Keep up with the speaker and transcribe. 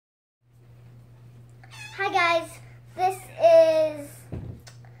guys, this is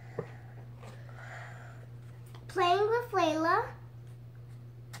Playing with Laila,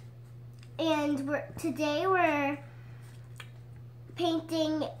 and today we're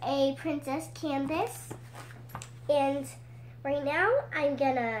painting a princess canvas, and right now I'm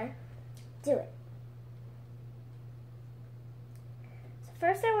gonna do it. So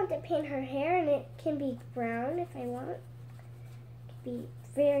first I want to paint her hair, and it can be brown if I want. It can be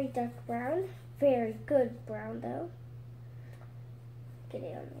very dark brown. Very good brown though. Get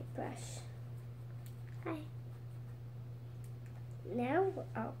it on my brush. Hi. Now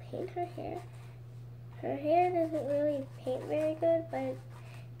I'll paint her hair. Her hair doesn't really paint very good, but it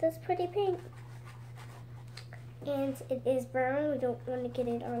does pretty paint. And it is brown. We don't want to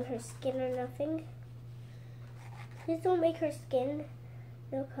get it on her skin or nothing. Please don't make her skin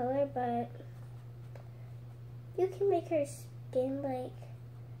no color, but you can make her skin like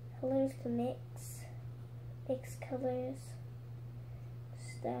colors to mix colors,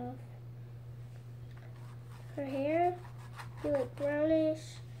 stuff. Her hair, be like brownish,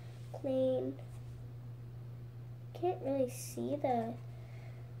 plain. Can't really see the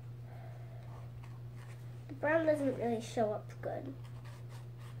brown doesn't really show up good.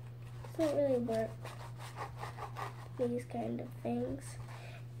 Doesn't really work. These kind of things.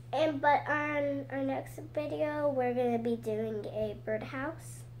 But on our next video, we're gonna be doing a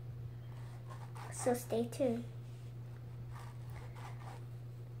birdhouse. So stay tuned.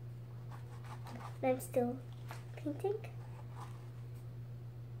 I'm still painting.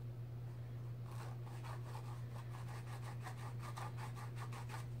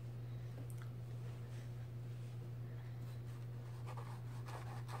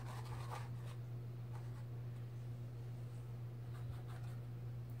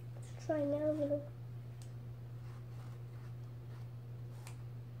 Let's try now a little.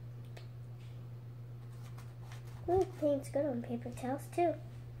 Ooh, paint's good on paper towels too.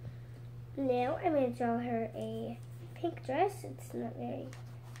 Now I'm going to draw her a pink dress. It's not very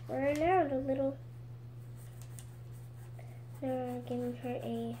worn out, a little. Now I'm giving her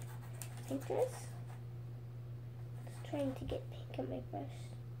a pink dress. Just trying to get pink on my brush.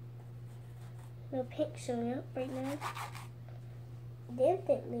 No pink showing up right now.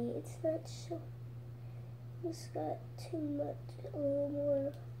 Definitely, it's not showing. It's got too much, a little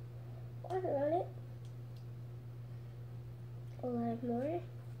more water on it. A lot more.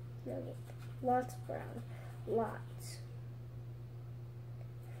 No, lots of brown. Lots.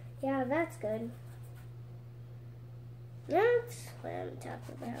 Yeah, that's good. That's what I'm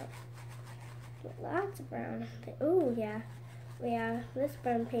talking about. Lots of brown. Oh, yeah. Yeah, this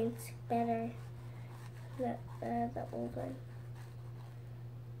brown paint's better than the old one.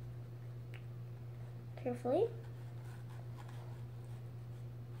 Carefully.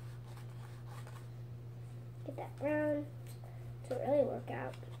 Get that brown. Really work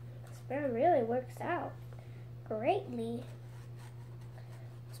out. This brown really works out greatly.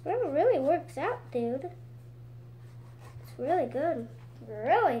 This brown really works out, dude. It's really good.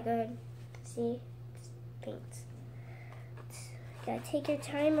 Really good. See? It's paint. Gotta take your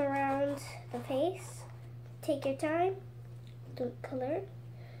time around the face. Take your time. Don't color.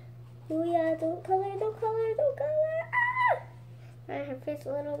 Oh yeah, don't color, don't color, don't color. Ah! Right, her face a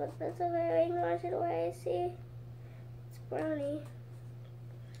little bit, that's okay. I can wash it away. See? Brownie.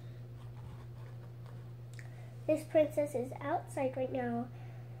 This princess is outside right now,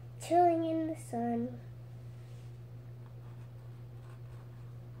 chilling in the sun.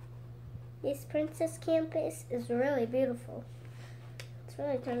 This princess campus is really beautiful. It's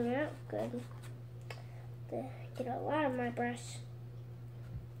really turning out good. Get a lot of my brush.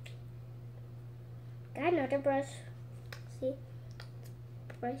 Got another brush. See?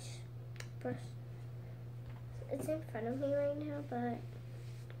 Brush. It's in front of me right now, but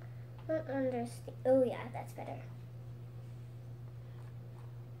I don't understand. Oh yeah, that's better.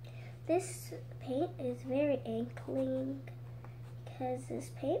 This paint is very ankling because this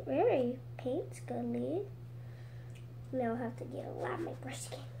paint really paints goodly. Now I'll have to get a lot of my brush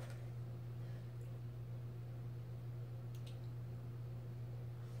again.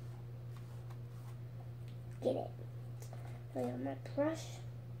 Get it. Lay on my brush.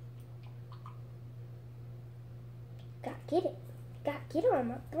 Gotta get it on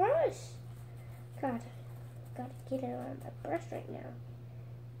my brush. Gotta get it on my brush right now.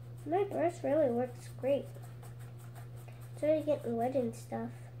 My brush really works great. It's really getting wet and stuff.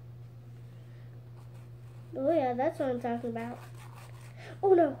 Oh yeah, that's what I'm talking about.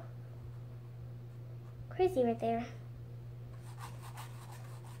 Oh no. Crazy right there.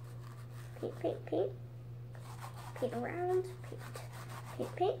 Paint. Paint around.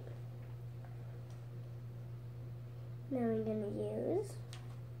 Paint. Now I'm going to use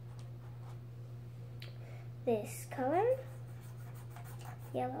this color,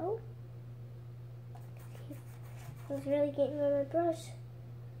 yellow. It's really getting on my brush.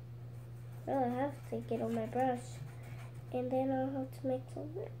 Well, I have to get on my brush. And then I'll have to mix a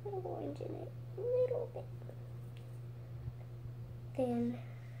little orange in it. A little bit. Then,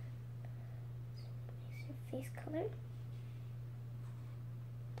 mix your face color.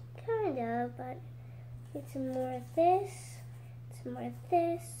 Kind of, but get some more of this. Some more of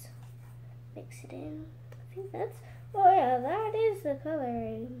this. Mix it in. I think that's, oh yeah, that is the color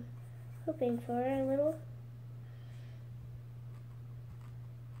I'm hoping for. A little.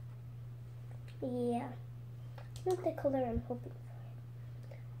 Yeah, not the color I'm hoping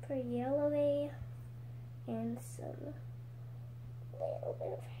for. For yellowy and some little bit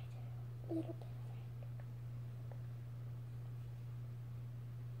of red. Little bit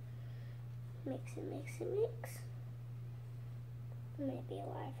of red. Mix it, mix it, mix. Maybe a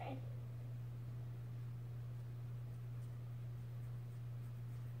lot of red.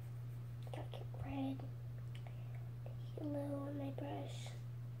 Gotta get red, yellow on my brush.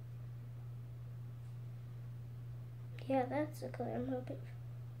 Yeah, that's the color I'm hoping for.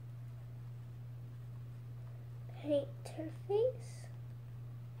 Paint her face.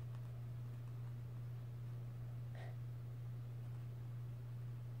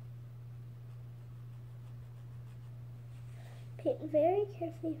 Paint very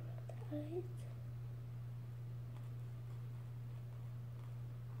carefully around the eyes.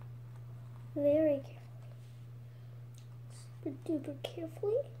 Very carefully. Super duper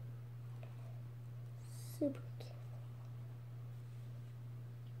carefully. Super carefully.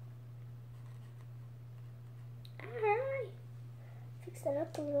 Fix that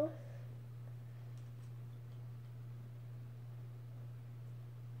up a little.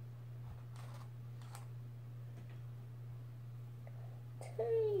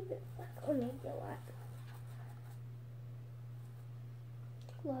 Tiny bit black, or maybe a lot.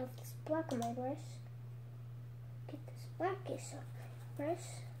 Love this black on my brush. Get this blackish on my brush.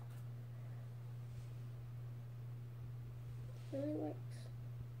 Really works.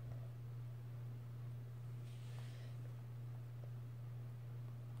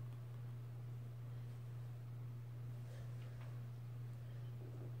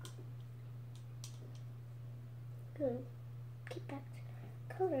 Good. Get back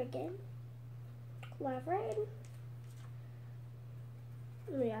to color again. Love red.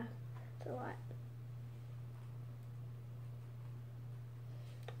 Yeah, it's a lot.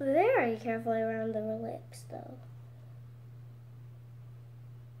 Very carefully around the lips, though.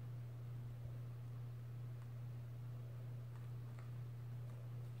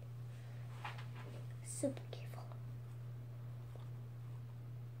 Super careful.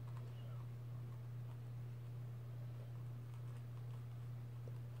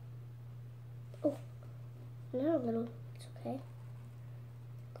 Oh, now a little. It's okay.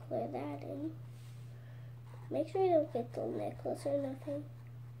 Clear that in. Make sure you don't get the necklace or nothing.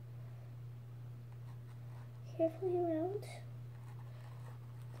 Carefully around.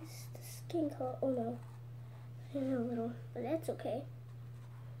 This is the skin color. Oh no. I know a little, but that's okay.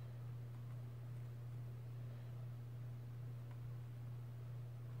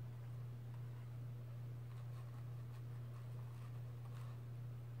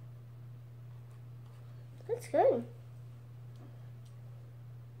 That's good.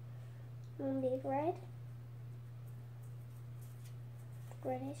 I'm gonna leave red.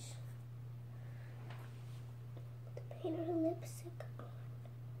 Reddish. Paint her lipstick on.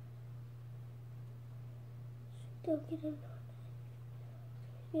 Don't get it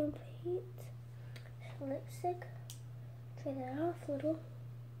on. You paint lipstick. Try that off a little.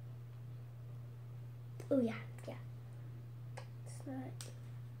 Oh yeah, yeah. It's not.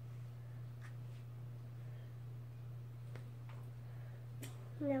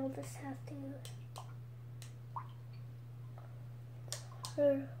 Now we'll just have to.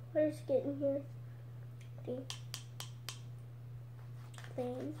 What is getting here?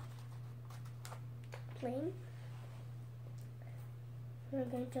 Plain. We're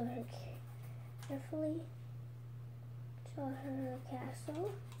going to draw her carefully. Draw her a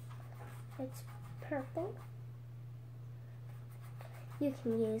castle. It's purple. You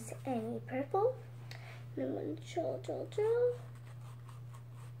can use any purple. And I'm going to draw.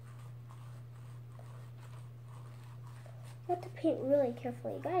 You have to paint really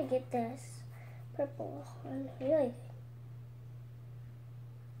carefully. You gotta get this purple on really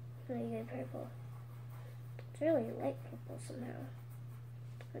good purple. It's really light purple somehow.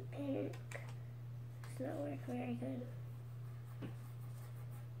 But pink does not work very good.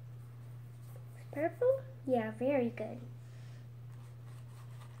 Purple? Yeah, very good.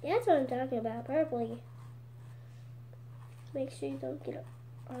 Yeah, that's what I'm talking about, purpley. Make sure you don't get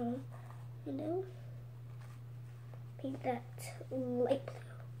you know, paint that light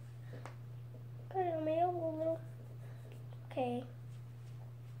blue. Got it on my elbow a little. Okay.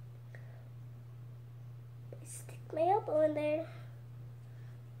 Stick my elbow in there.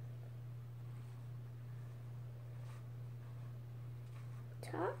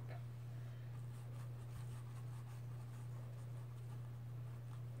 Top.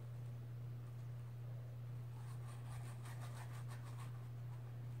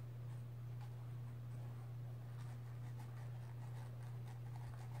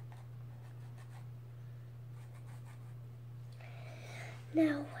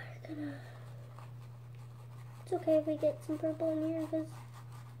 Now we're gonna, it's okay if we get some purple in here because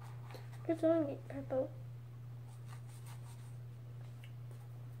it's gonna get purple.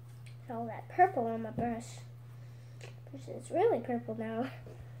 All that purple on my brush. Brush is really purple now.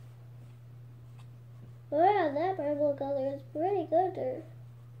 Wow, that purple color is pretty good there.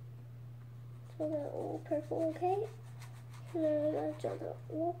 So that old purple, okay? And then I'm gonna draw the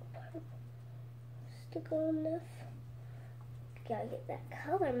old purple. Stick on enough. Gotta get that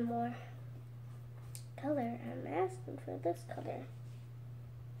color more. Color, I'm asking for this color.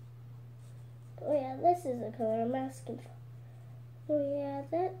 Oh yeah, this is the color I'm asking for. Oh yeah,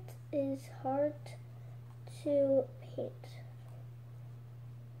 that is hard to paint.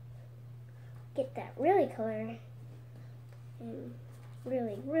 Get that really color. And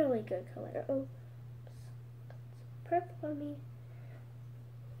really, really good color. Oh, purple on me.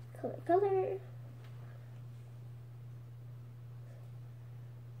 Color.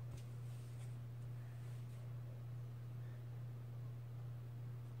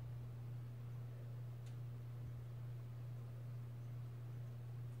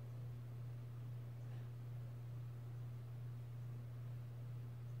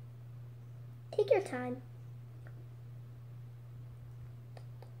 Take your time.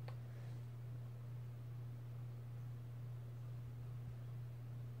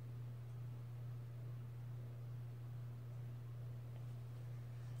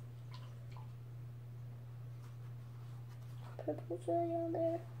 Purple's really on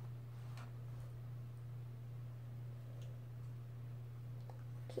there.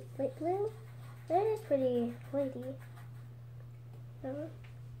 Okay, light blue. That is pretty whitey. No?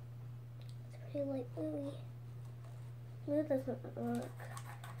 It's pretty light bluey. Blue doesn't look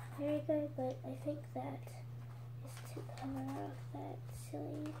very good, but I think that is to cover off that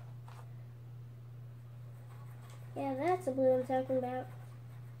silly. Yeah, that's the blue I'm talking about.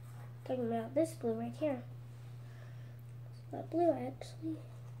 Talking about this blue right here. It's not blue actually.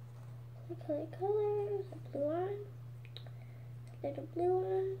 Colors, a blue on, a little blue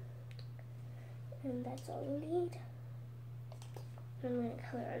on, and that's all we need. I'm going to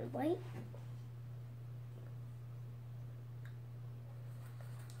color on white.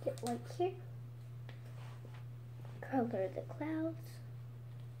 Get white here. Color the clouds.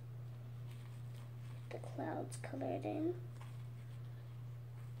 The clouds colored in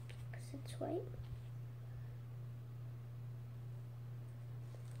because it's white.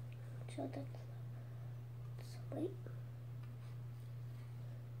 Show the clouds white.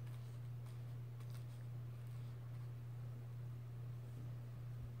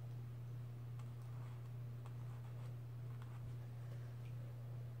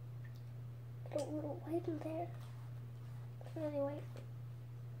 Put a little white in there. It's really white.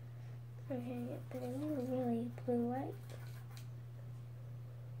 Okay, but a really blue white.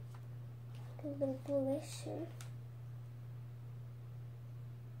 A little bluish here.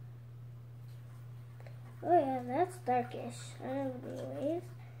 Oh yeah, that's darkish. I know the blue is.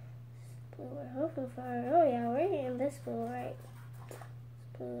 This blue we're hoping for. Oh yeah, we're getting this blue right. This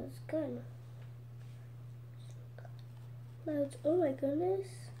blue is good. Clouds, oh my goodness.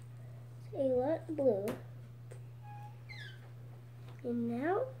 It's a lot of blue. And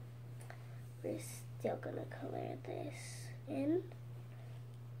now, we're still gonna color this in.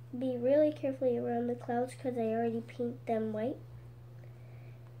 Be really carefully around the clouds because I already painted them white.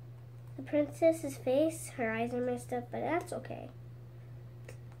 The princess's face, her eyes are messed up, but that's okay.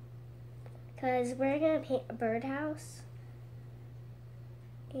 Because we're gonna paint a birdhouse.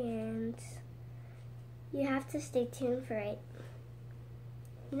 And you have to stay tuned for it.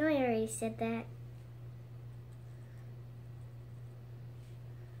 You know I already said that.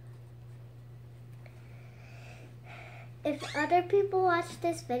 If other people watch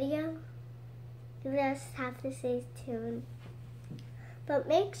this video, you just have to stay tuned. But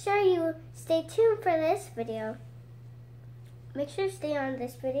make sure you stay tuned for this video. Make sure to stay on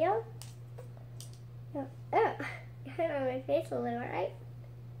this video. Oh, I hit on my face a little, right?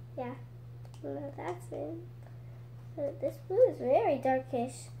 Yeah. Well, that's it. This blue is very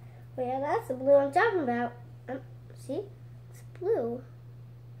darkish. But yeah, that's the blue I'm talking about. See? It's blue.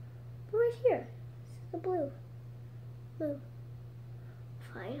 Right here. This is the blue. Blue.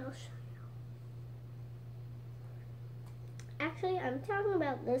 Fine, I'll show you. Actually, I'm talking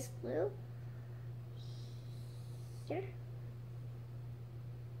about this blue. Here.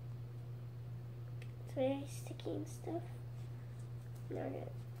 It's very sticky and stuff. Now I'm going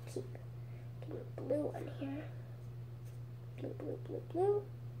to keep getting blue on here. Blue, blue, blue, blue.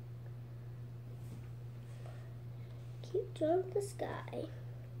 Keep drawing the sky.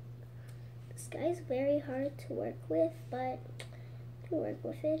 The sky is very hard to work with, but you can work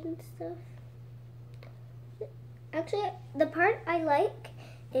with it and stuff. Actually, the part I like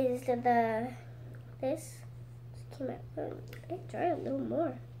is this. Came out. I try a little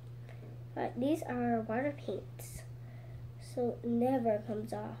more. These are water paints, so it never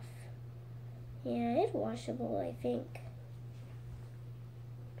comes off. Yeah, it's washable, I think.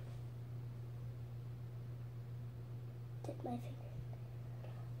 Dip my finger.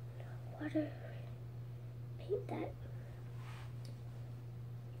 Water. Paint that.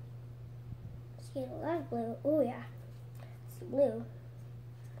 Let's get a lot of blue. Oh yeah, it's the blue.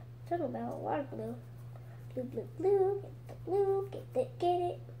 Talking about a lot of blue. Blue, blue, blue. Get the blue. Get it, get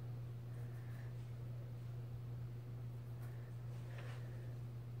it.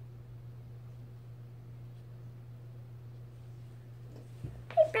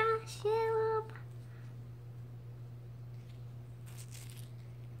 Brush it up.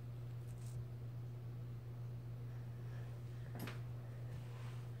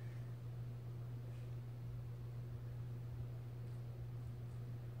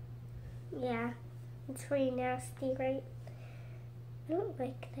 Yeah, it's pretty nasty, right? I don't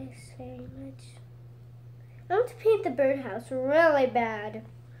like this very much. I want to paint the birdhouse really bad.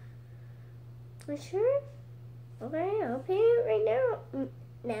 You sure? Okay, I'll paint it right now.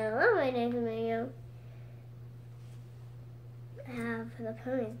 Now, on my next video, I have the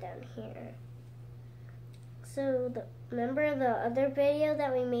ponies down here. So, remember the other video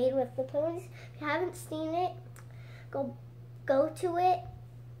that we made with the ponies? If you haven't seen it, go to it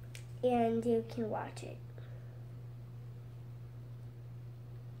and you can watch it.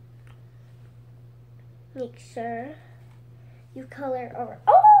 Make sure you color over.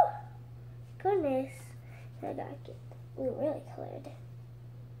 Oh! Goodness. I gotta get the blue really colored.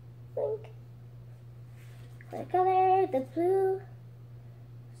 Blink. Color the blue.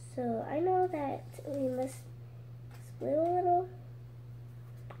 So I know that we must blue a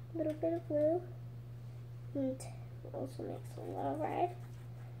little bit of blue, and also mix a little red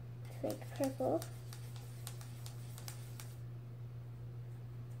to make purple.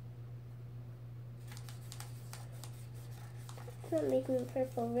 It's not making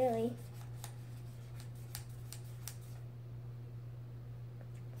purple really.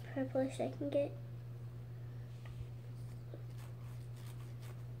 Purplish I can get.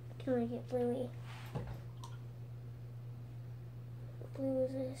 Can we get bluey? What blue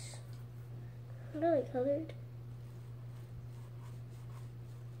is this? Really colored.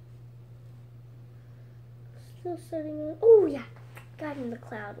 Still setting on. Oh yeah, got in the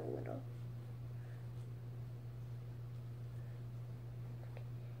cloud a little.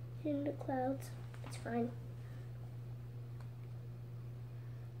 In the clouds, it's fine.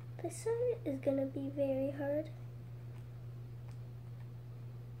 This side is gonna be very hard.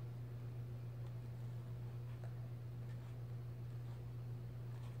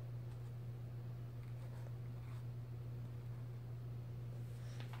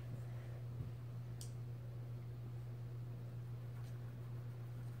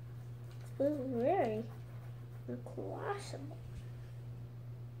 This is very washable.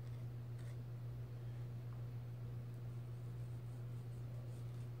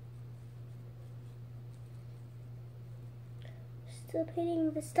 Still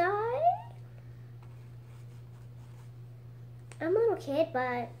painting the sky. I'm a little kid, but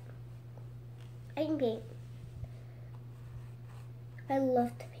I can paint. I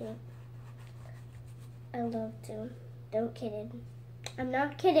love to paint. I love to. Don't kidding. I'm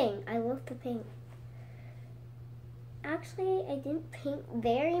not kidding. I love to paint. Actually, I didn't paint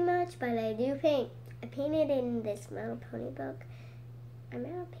very much, but I do paint. I painted in this My Little Pony book. I'm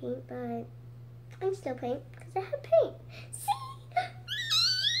out of paint, but I still paint because I have paint. See?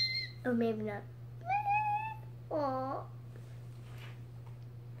 Oh, maybe not. Aww.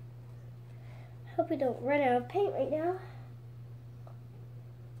 Hope we don't run out of paint right now.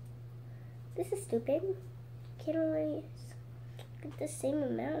 This is stupid. Can't always get the same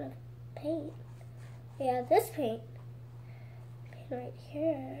amount of paint. Yeah, this paint right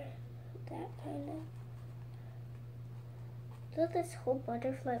here, that kind of. Do this whole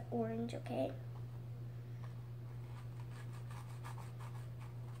butterfly orange, okay?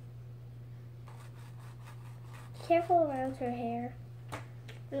 Careful around her hair.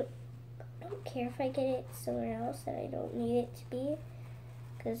 I don't care if I get it somewhere else that I don't need it to be,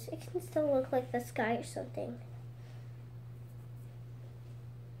 because it can still look like the sky or something.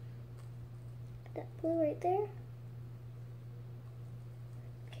 That blue right there.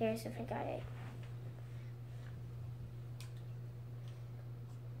 Who cares if I got it?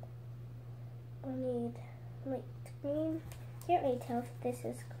 I'll need light green. Can't really tell if this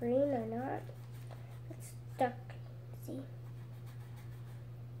is green or not. It's dark. See?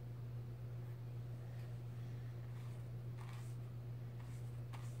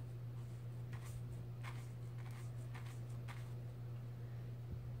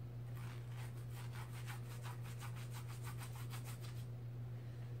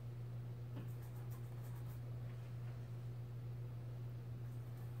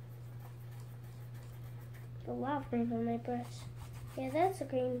 A lot of green on my brush. Yeah, that's a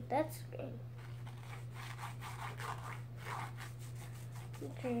green. That's green.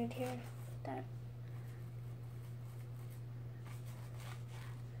 Green right here. That.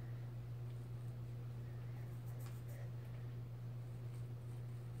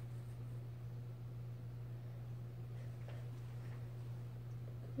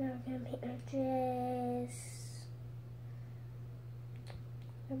 Now we're gonna paint her dress.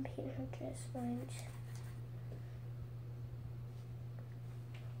 I'm gonna paint her dress orange.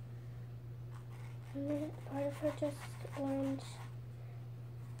 And then part of her dress is orange.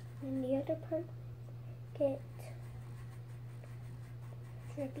 And the other part get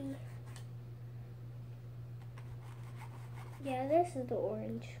drippy. Yeah, this is the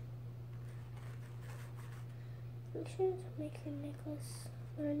orange. Make sure to make your necklace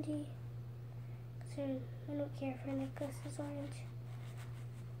orangey. I don't care if her necklace is orange.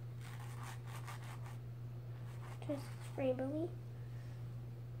 Just rainbowy.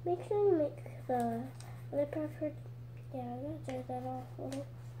 Make sure you make the other part of her. Yeah, I'm gonna tear that off a little.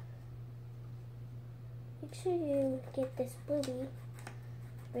 Make sure you get this bluey,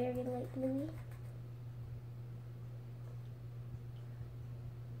 very light bluey.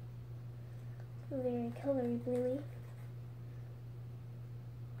 Very colory bluey.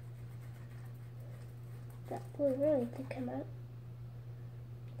 That blue really did come out.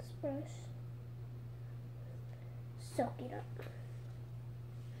 This brush. Soak it up.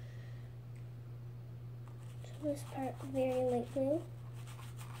 So this part very light blue.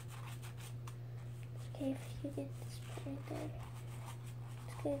 Okay, if you get this part right there,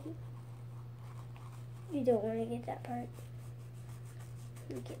 it's good. You don't want to get that part.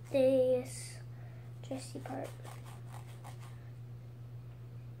 You get this dressy part.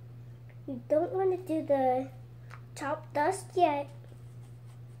 You don't want to do the top dust yet.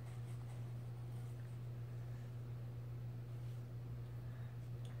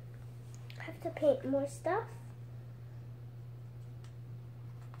 I have to paint more stuff.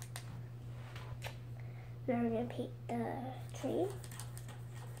 Now we're going to paint the tree,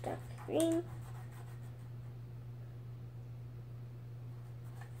 dark green.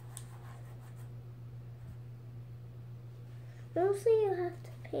 Mostly you have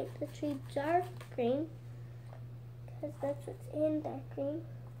to paint the tree dark green, because that's what's in dark green.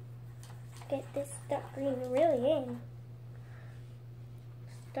 Get this dark green really in.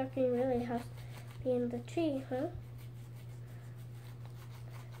 This dark green really has to be in the tree, huh?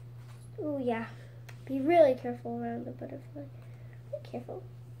 Oh yeah. Be really careful around the butterfly. Be careful.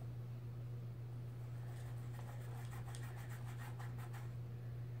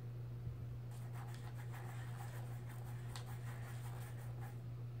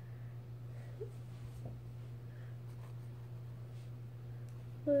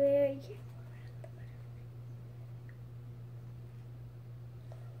 Very careful around the butterfly.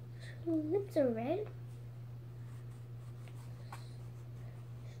 Her lips are red.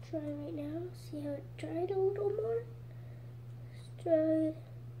 Try right now. See how it dried a little more? It's dried.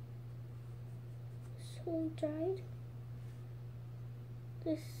 So dried.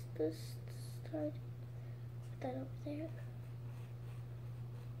 This dried. Put that over there.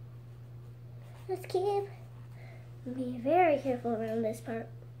 Let's keep. Be very careful around this part.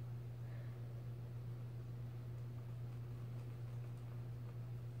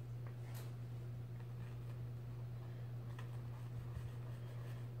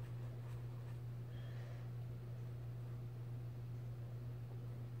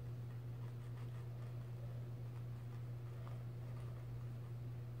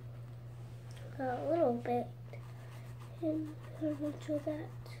 a little bit, and I won't show that.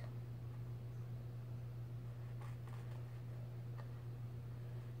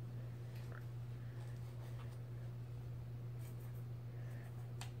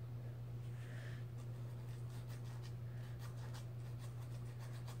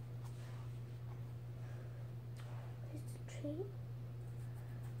 Here's the tree.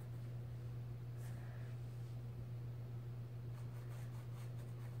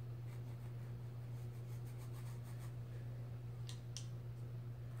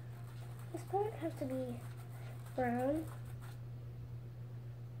 This part has to be brown,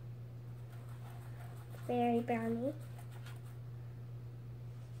 very browny.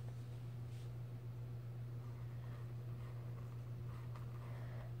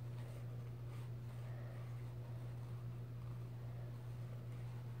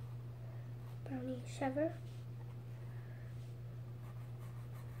 Brownie shiver.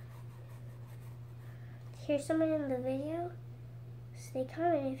 Here's someone in the video. Stay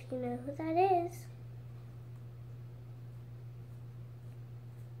comment if you know who that is.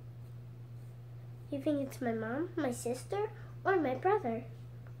 You think it's my mom, my sister, or my brother?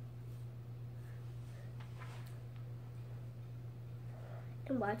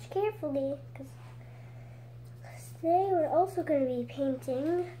 And watch carefully, because today we're also going to be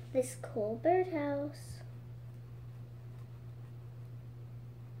painting this cool birdhouse.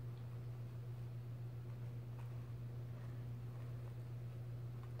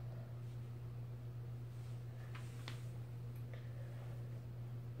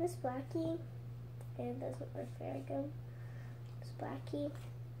 This Blackie, it doesn't work very good. This Blackie.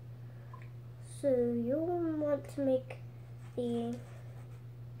 So you'll want to make the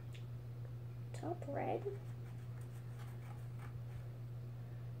top red.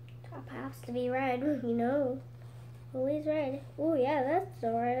 Top has to be red, you know. Always red. Oh yeah, that's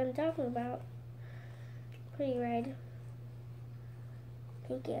the red I'm talking about. Pretty red.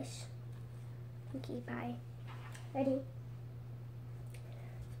 Pinkish. Pinky pie. Ready?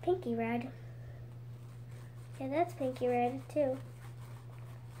 Pinky red. Yeah, that's pinky red too.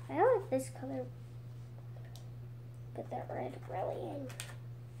 I like this color. Put that red really in.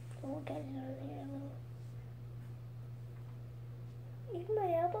 We'll get it on here a little. Even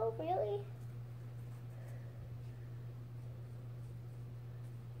my elbow, really?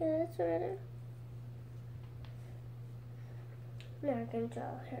 Yeah, that's better. Now I can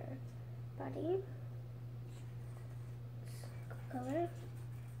draw her body. Color.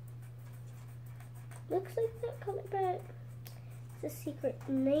 Looks like that color, but it's the secret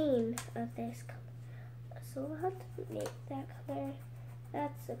name of this color. So we'll have to make that color.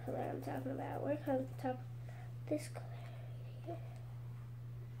 That's the color I'm talking about. We're going to talk this color here.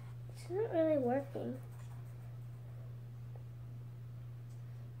 It's not really working.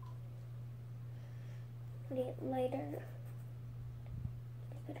 Get lighter.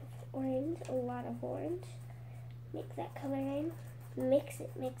 A bit of orange, a lot of orange. Make that color in. Mix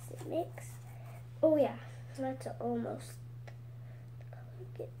it, mix it, mix. Oh yeah, that's almost the color.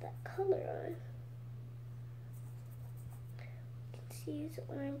 Get that color on. You can see it's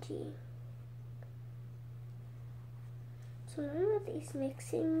orangey. So none of these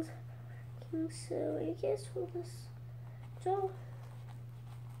mixings, so I guess we'll just draw.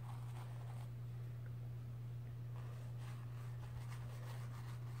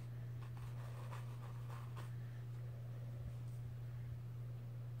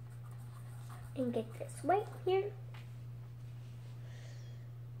 And get this white here.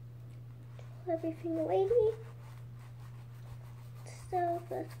 Pull everything away. So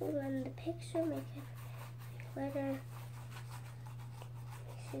let's go on the picture, make it lighter.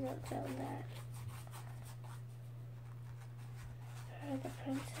 Make sure you don't draw that. Or the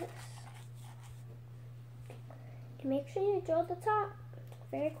princess. And make sure you draw the top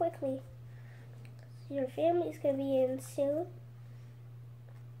very quickly. So your family's gonna be in soon.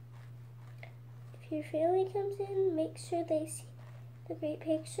 If your family comes in, make sure they see the great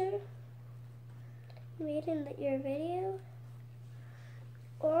picture you made in your video,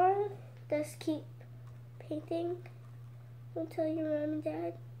 or just keep painting until your mom and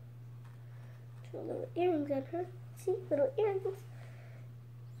dad draw little earrings on her. See, little earrings.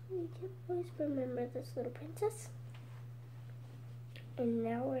 So you can always remember this little princess. And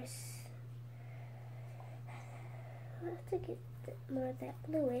now we'll have to get more of that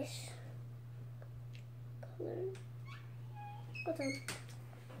bluish. Well done.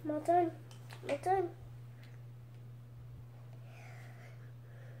 Well done. Well done.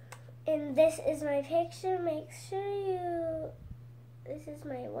 And this is my picture. Make sure this is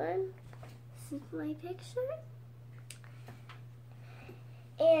my one. This is my picture.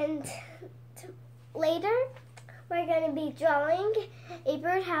 And later, we're going to be drawing a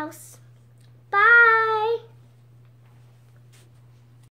birdhouse. Bye!